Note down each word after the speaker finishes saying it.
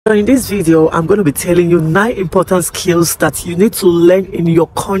So in this video, I'm going to be telling you 9 important skills that you need to learn in your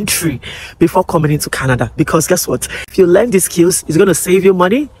country before coming into Canada. Because guess what? If you learn these skills, it's going to save you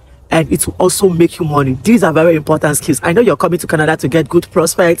money and it will also make you money. These are very important skills. I know you're coming to Canada to get good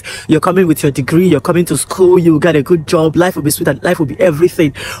prospects. You're coming with your degree. You're coming to school. You get a good job. Life will be sweet and life will be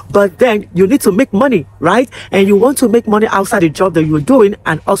everything. But then you need to make money, right? And you want to make money outside the job that you're doing.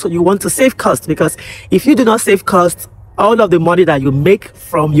 And also you want to save costs, because if you do not save costs, all of the money that you make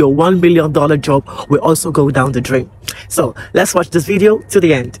from your $1 million job will also go down the drain. So let's watch this video to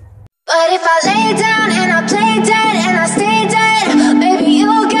the end. But if I lay down and I play dead and I stay dead, baby,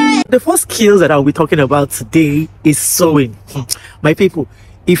 you'll get... The first skill that I'll be talking about today is sewing. My people,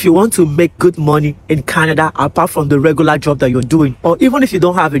 if you want to make good money in Canada, apart from the regular job that you're doing, or even if you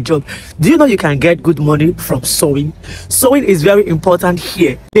don't have a job, do you know you can get good money from sewing? Sewing is very important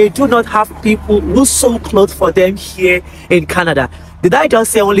here. They do not have people who sew clothes for them here in Canada. Did I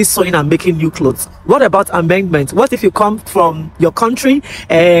just say only sewing and making new clothes? What about amendment? What if you come from your country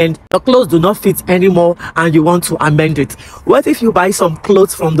and your clothes do not fit anymore and you want to amend it? What if you buy some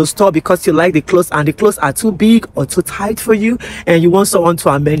clothes from the store because you like the clothes and the clothes are too big or too tight for you and you want someone to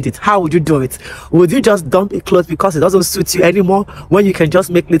amend it? How would you do it? Would you just dump a cloth because it doesn't suit you anymore, when you can just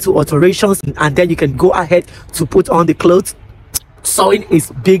make little alterations and then you can go ahead to put on the clothes? Sewing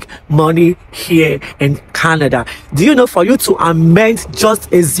is big money here in Canada. Do you know, for you to amend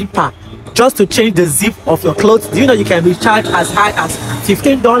just a zipper, just to change the zip of your clothes, do you know you can be charged as high as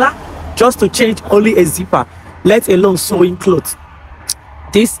 $15 just to change only a zipper, let alone sewing clothes?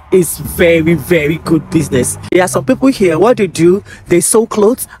 This is very, very good business. There are some people here, what they do, they sew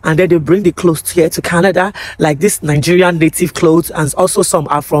clothes and then they bring the clothes here to Canada, like this Nigerian native clothes, and also some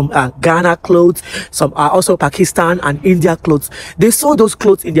are from Ghana clothes, some are also Pakistan and India clothes. They sew those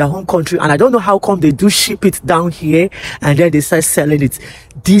clothes in their home country, and I don't know how come they do ship it down here and then they start selling it.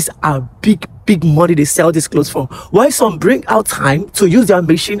 These are big money they sell these clothes for. Why some bring out time to use their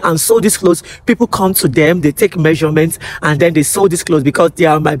machine and sew these clothes, people come to them, they take measurements and then they sew these clothes, because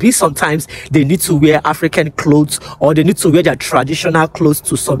there might be sometimes they need to wear African clothes or they need to wear their traditional clothes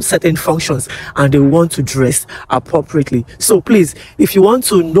to some certain functions and they want to dress appropriately. So please, if you want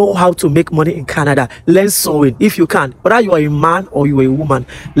to know how to make money in Canada, learn sewing if you can. Whether you are a man or you are a woman,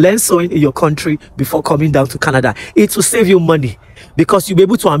 learn sewing in your country before coming down to Canada. It will save you money, because you'll be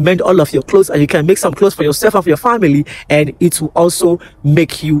able to amend all of your clothes and you can make some clothes for yourself and for your family, and it will also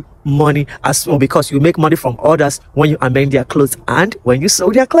make you money as well, because you make money from others when you amend their clothes and when you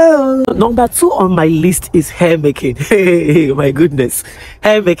sew their clothes. Number 2 on my list is hair making. Hey, my goodness,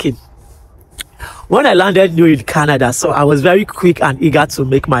 hair making. When I landed new in Canada, so I was very quick and eager to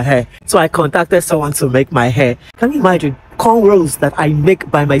make my hair. So I contacted someone to make my hair. Can you imagine? Cornrows that I make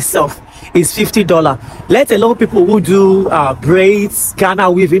by myself is $50. Let alone people who do braids,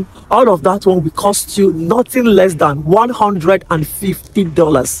 Ghana weaving. All of that one will cost you nothing less than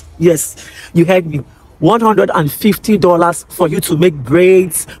 $150. Yes, you heard me. $150 for you to make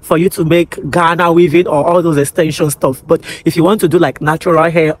braids, for you to make Ghana weaving or all those extension stuff. But if you want to do like natural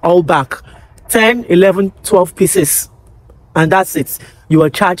hair all back, 10, 11, 12 pieces, and that's it, you will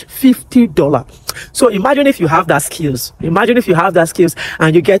charge $50. So imagine if you have that skills. Imagine if you have that skills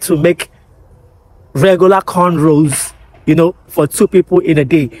and you get to make regular cornrows, you know, for 2 people in a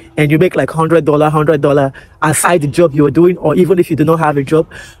day, and you make like $100 aside the job you're doing, or even if you do not have a job.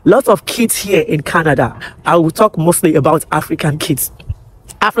 Lots of kids here in Canada, I will talk mostly about African kids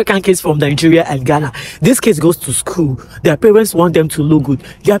from Nigeria and Ghana. These kids goes to school. Their parents want them to look good.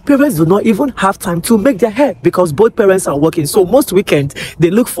 Their parents do not even have time to make their hair because both parents are working. So most weekends,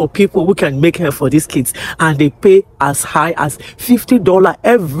 they look for people who can make hair for these kids, and they pay as high as $50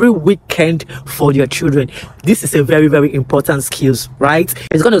 every weekend for their children. This is a very, very important skills, right?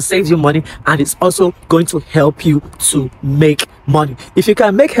 It's going to save you money, and it's also going to help you to make money. If you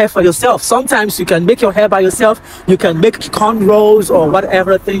can make hair for yourself, sometimes you can make your hair by yourself. You can make cornrows or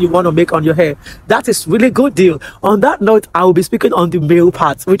whatever thing you want to make on your hair. That is really good deal. On that note, I will be speaking on the male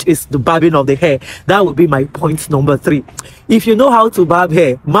part, which is the barbing of the hair. That will be my point number 3. If you know how to barb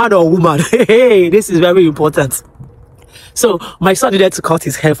hair, man or woman, hey, this is very important. So my son needed to cut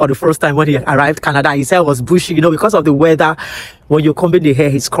his hair for the first time when he arrived Canada. His hair was bushy, you know, because of the weather. When you're combing the hair,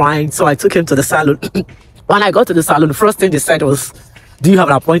 he's crying. So I took him to the salon. When I got to the salon, the first thing they said was, "Do you have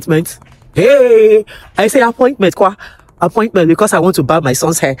an appointment?" Hey, I say, "Appointment, quoi?" Appointment, because I want to barb my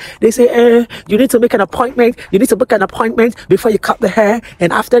son's hair. They say, you need to make an appointment. You need to book an appointment before you cut the hair.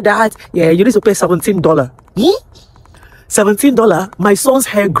 And after that, yeah, you need to pay $17. $17, my son's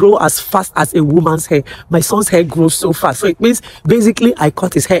hair grow as fast as a woman's hair. My son's hair grows so fast. So it means basically I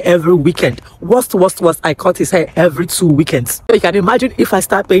cut his hair every weekend. Worst, I cut his hair every 2 weekends. So you can imagine if I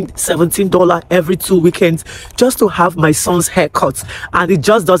start paying $17 every 2 weekends just to have my son's hair cut, and it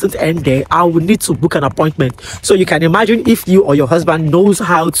just doesn't end there. I will need to book an appointment. So you can imagine if you or your husband knows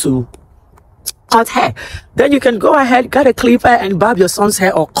how to cut hair, then you can go ahead, get a clipper and barb your son's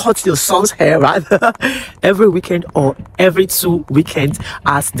hair, or cut your son's hair rather every weekend or every 2 weekends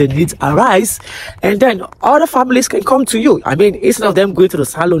as the needs arise. And then other families can come to you. I mean, instead of them going to the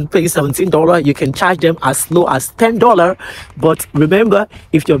salon paying $17, you can charge them as low as $10. But remember,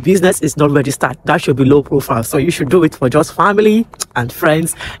 if your business is not registered, that should be low profile. So you should do it for just family and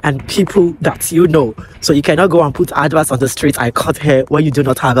friends and people that you know. So you cannot go and put adverts on the street, I cut hair, when you do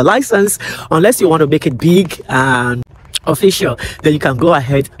not have a license. Unless you want to make it big and official, then you can go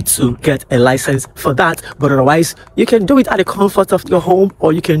ahead to get a license for that. But otherwise, you can do it at the comfort of your home,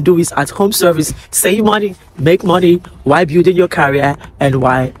 or you can do it at home service. Save money, make money while building your career and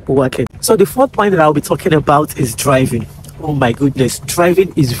while working. So the fourth point that I'll be talking about is driving. Oh my goodness,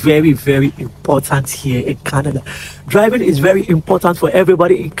 driving is very, very important here in Canada. Driving is very important for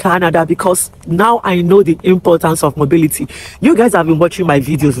everybody in Canada, because now I know the importance of mobility. You guys have been watching my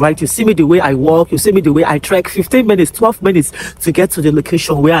videos, right? You see me the way I walk, you see me the way I trek 15 minutes, 12 minutes to get to the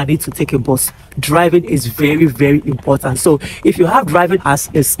location where I need to take a bus. Driving is very, very important. So if you have driving as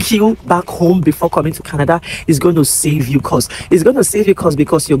a skill back home before coming to Canada, it's going to save you cost. It's going to save you cost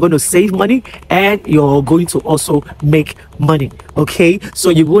because you're going to save money and you're going to also make money. Okay, so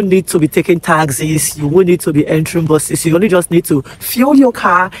you won't need to be taking taxis, you won't need to be entering buses. You only just need to fuel your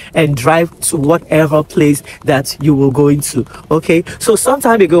car and drive to whatever place that you will go into. Okay, so some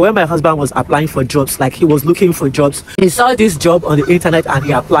time ago when my husband was applying for jobs, like he was looking for jobs, he saw this job on the internet and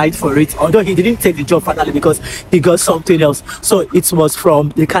he applied for it, although he didn't take the job finally because he got something else. So it was from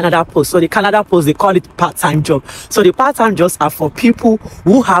the Canada Post. So the Canada Post, they call it part-time job. So the part-time jobs are for people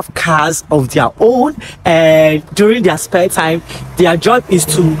who have cars of their own, and during their spare time, their job is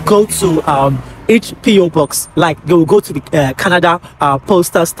to go to each PO box. Like they will go to the Canada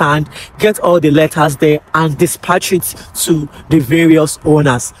postal stand, get all the letters there and dispatch it to the various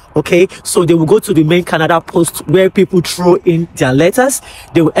owners. Okay, so they will go to the main Canada Post where people throw in their letters.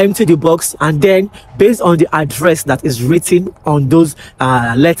 They will empty the box, and then based on the address that is written on those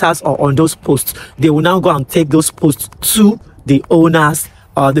letters or on those posts, they will now go and take those posts to the owners,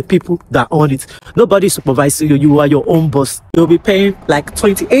 the people that own it. Nobody supervises you, you are your own boss. You'll be paying like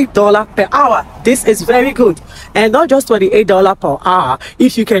 $28 per hour. This is very good. And not just $28 per hour,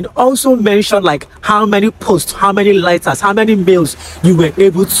 if you can also mention like how many posts, how many letters, how many mails you were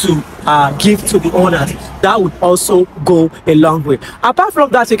able to give to the owners, that would also go a long way. Apart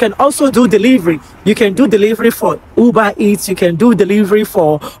from that, you can also do delivery. You can do delivery for Uber Eats, you can do delivery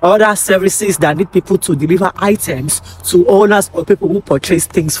for other services that need people to deliver items to owners or people who purchase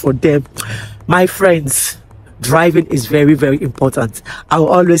things for them. My friends, driving is very, very important. I will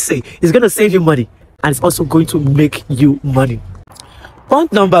always say it's going to save you money, and it's also going to make you money.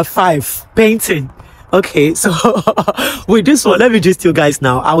 Point number 5, painting. Okay, so with this one, let me just you guys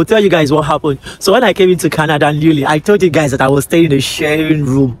now. I will tell you guys what happened. So when I came into Canada newly, I told you guys that I was staying in a sharing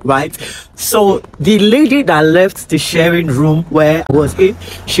room, right? So the lady that left the sharing room where I was in,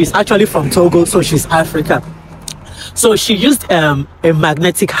 she's actually from Togo, so she's African. So she used a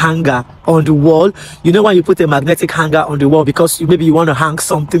magnetic hanger on the wall. You know when you put a magnetic hanger on the wall because maybe you want to hang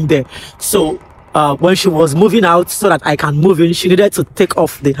something there. So when she was moving out so that I can move in, she needed to take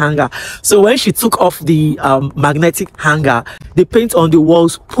off the hanger. So when she took off the magnetic hanger, the paint on the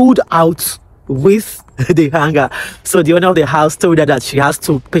walls pulled out with the hanger. So the owner of the house told her that she has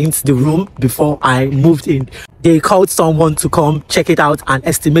to paint the room before I moved in. They called someone to come check it out and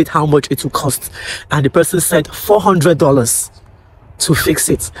estimate how much it will cost, and the person said $400 to fix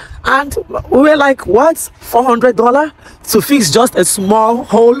it. And we were like, what? $400 to fix just a small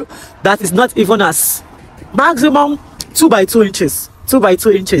hole that is not even as maximum 2 by 2 inches. 2 by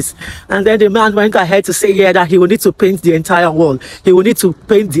 2 inches. And then the man went ahead to say, yeah, that he will need to paint the entire wall. He will need to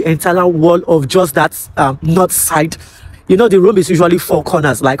paint the entire wall of just that north side. You know, the room is usually 4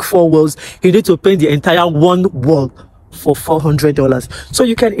 corners, like 4 walls. He need to paint the entire one wall for $400. So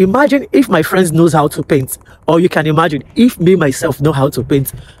you can imagine if my friends knows how to paint, or you can imagine if me myself know how to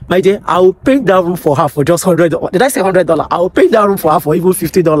paint. My dear, I will paint that room for her for just $100. Did I say $100? I will paint that room for her for even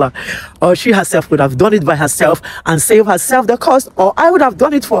 $50. Or she herself would have done it by herself and save herself the cost, or I would have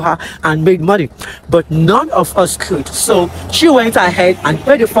done it for her and made money. But none of us could. So she went ahead and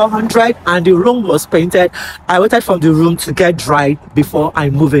paid the $400, and the room was painted. I waited for the room to get dry before I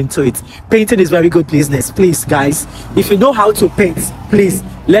move into it. Painting is very good business. Please, guys, If you know how to paint, please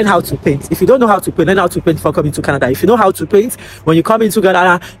learn how to paint. If you don't know how to paint, learn how to paint before coming to Canada. If you know how to paint, when you come into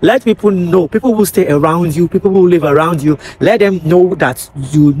Canada, let people know, people who stay around you, people who live around you, let them know that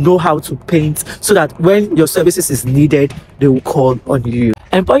you know how to paint, so that when your services is needed, they will call on you.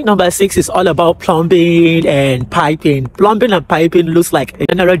 And point number 6 is all about plumbing and piping. Plumbing and piping looks like a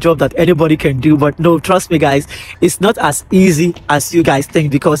general job that anybody can do, but no, trust me guys, it's not as easy as you guys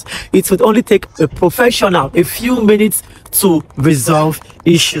think, because it would only take a professional a few minutes to resolve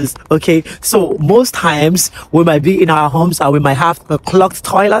issues. Okay, so most times we might be in our homes and we might have a clogged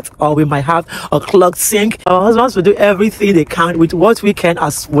toilet, or we might have a clogged sink. Our husbands will do everything they can with what we can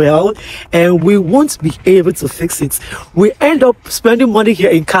as well, and we won't be able to fix it. We end up spending money here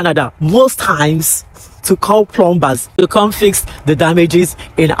in Canada most times to call plumbers to come fix the damages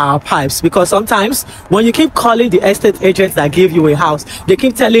in our pipes, because sometimes when you keep calling the estate agents that give you a house, they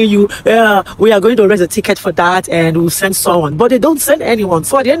keep telling you, yeah, we are going to raise a ticket for that and we'll send someone, but they don't send anyone.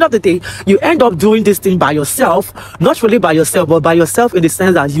 So at the end of the day, you end up doing this thing by yourself. Not really by yourself, but by yourself in the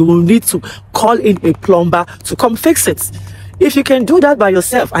sense that you will need to call in a plumber to come fix it. If you can do that by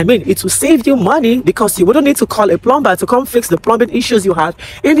yourself, I mean, it will save you money, because you wouldn't need to call a plumber to come fix the plumbing issues you have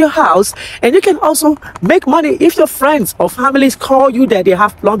in your house. And you can also make money if your friends or families call you that they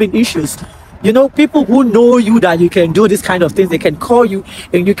have plumbing issues. You know, people who know you that you can do this kind of things, they can call you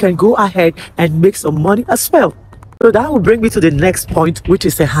and you can go ahead and make some money as well. So that will bring me to the next point, which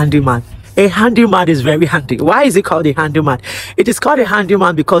is a handyman. A handyman is very handy. Why is it called a handyman? It is called a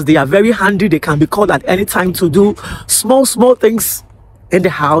handyman because they are very handy. They can be called at any time to do small things in the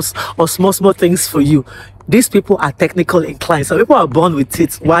house, or small things for you. These people are technical inclined. Some people are born with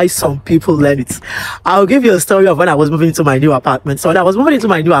it, why some people learn it. I'll give you a story of when I was moving into my new apartment. So when I was moving into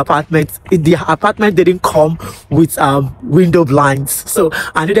my new apartment, the apartment didn't come with window blinds. So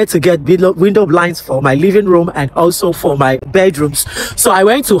I needed to get window blinds for my living room and also for my bedrooms. So I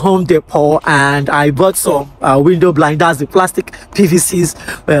went to Home Depot and I bought some window blind. That's the plastic PVC's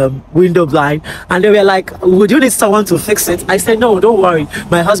window blind. And they were like, would you need someone to fix it? I said, no, don't worry,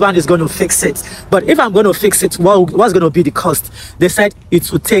 my husband is going to fix it. But if I'm going to fix it, what's going to be the cost? They said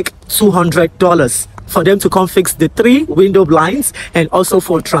it would take $200 for them to come fix the 3 window blinds, and also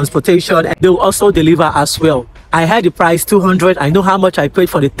for transportation, and they will also deliver as well. I had the price $200. I know how much I paid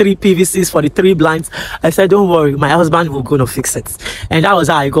for the 3 PVCs, for the 3 blinds. I said, don't worry, my husband will go to fix it. And that was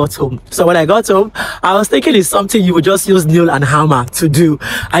how I got home. So when I got home, I was thinking it's something you would just use nail and hammer to do.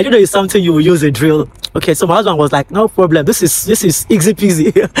 I didn't know it's something you would use a drill. Okay, so my husband was like, no problem, this is easy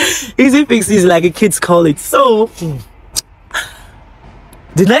peasy. Easy peasy, like the kids call it. So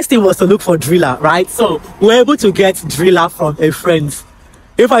the next thing was to look for driller, right? So we're able to get driller from a friend.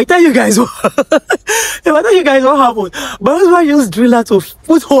 If I tell you guys what, happened, my husband used driller to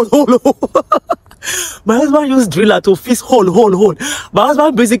put hole. My husband used driller to fix hole. My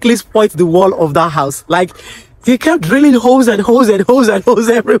husband basically spoiled the wall of that house. Like, he kept drilling holes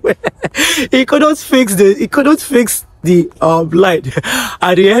everywhere. He couldn't fix the blind.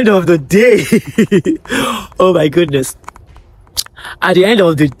 At the end of the day, oh my goodness. At the end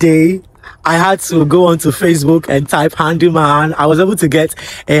of the day, I had to go onto Facebook and type handyman. I was able to get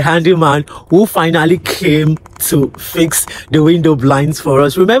a handyman who finally came to fix the window blinds for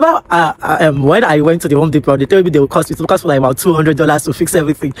us. Remember, when I went to the Home Depot, they told me it would cost for like about $200 to fix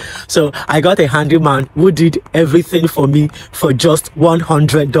everything. So I got a handyman who did everything for me for just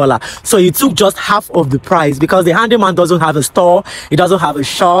 $100. So he took just half of the price, because the handyman doesn't have a store, he doesn't have a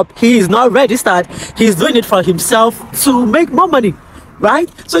shop, he is not registered. He's doing it for himself to make more money.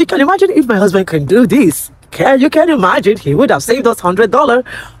 Right? So you can imagine if my husband can do this. You can imagine he would have saved us $100.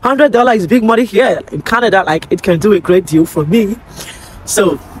 $100 is big money here in Canada. Like, it can do a great deal for me.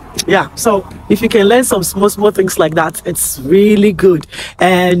 So yeah, so if you can learn some small things like that, it's really good.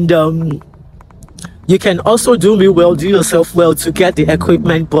 And you can also do yourself well to get the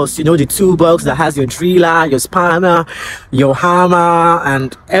equipment box, you know, the toolbox that has your driller, your spanner, your hammer,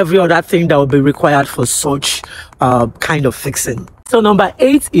 and every other thing that will be required for such kind of fixing. So number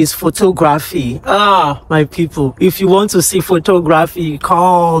 8 is photography. My people, if you want to see photography,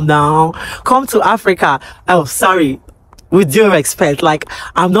 come to Africa. Oh, sorry, with due respect, like,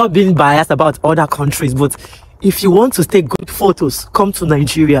 I'm not being biased about other countries, but if you want to take good photos, come to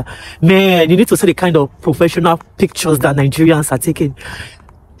Nigeria. Man, you need to see the kind of professional pictures that Nigerians are taking.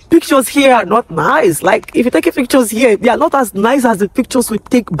 Pictures here are not nice. Like, if you take pictures here, they are not as nice as the pictures we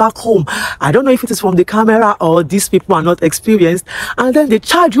take back home. I don't know if it is from the camera or these people are not experienced, and then they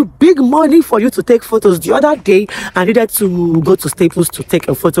charge you big money for you to take photos. The other day, I needed to go to Staples to take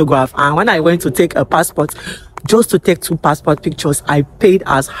a photograph, and when I went to take a passport, just to take 2 passport pictures, I paid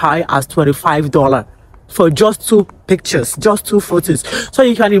as high as $25. for just 2 pictures, just 2 photos. So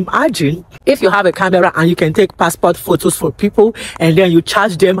you can imagine if you have a camera and you can take passport photos for people and then you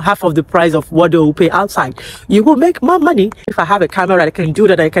charge them half of the price of what they will pay outside, you will make more money. If I have a camera, I can do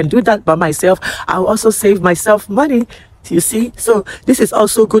that by myself. I'll also save myself money. You see, so this is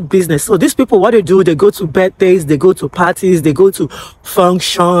also good business. So these people, what they do, they go to birthdays, they go to parties, they go to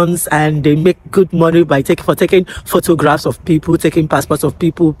functions, and they make good money by taking photographs of people, taking passports of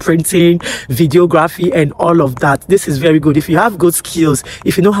people, printing, videography, and all of that. This is very good. If you have good skills,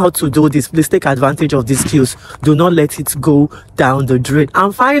 if you know how to do this, please take advantage of these skills. Do not let it go down the drain.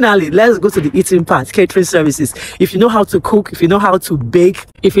 And finally, let's go to the eating part, catering services. If you know how to cook, if you know how to bake,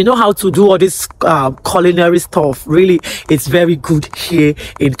 if you know how to do all this culinary stuff, really, it's very good here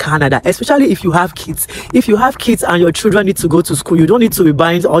in Canada, especially if you have kids. If you have kids and your children need to go to school, you don't need to be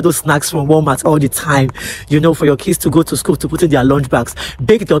buying all those snacks from Walmart all the time, you know, for your kids to go to school, to put in their lunch bags.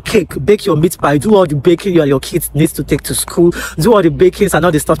 Bake your cake, bake your meat pie, do all the baking your kids needs to take to school, do all the bakings and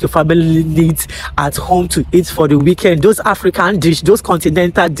all the stuff your family needs at home to eat for the weekend. Those African dish, those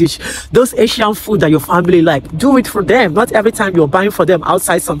continental dish, those Asian food that your family like, do it for them. Not every time you're buying for them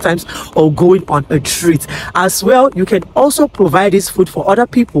outside sometimes or going on a treat. As well, you can also provide this food for other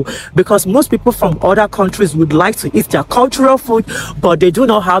people, because most people from other countries would like to eat their cultural food, but they do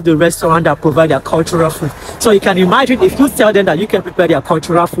not have the restaurant that provide their cultural food. So you can imagine if you tell them that you can prepare their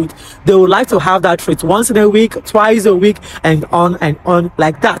cultural food, they would like to have that treat once in a week, twice a week, and on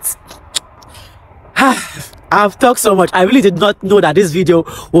like that. I've talked so much. I really did not know that this video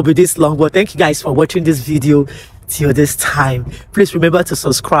will be this long, but thank you guys for watching this video till this time. Please remember to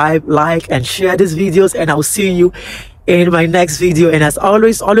subscribe, like, and share these videos, and I'll see you in my next video. And as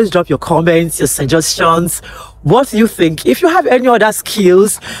always drop your comments, your suggestions. What do you think? If you have any other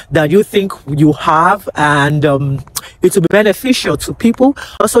skills that you think you have and it will be beneficial to people,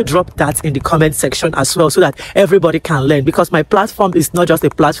 also drop that in the comment section as well, so that everybody can learn. Because my platform is not just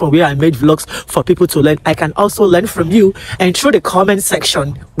a platform where I made vlogs for people to learn. I can also learn from you, and through the comment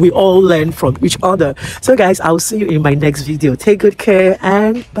section we all learn from each other. So guys, I'll see you in my next video. Take good care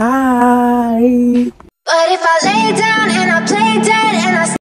and bye. But if I lay down and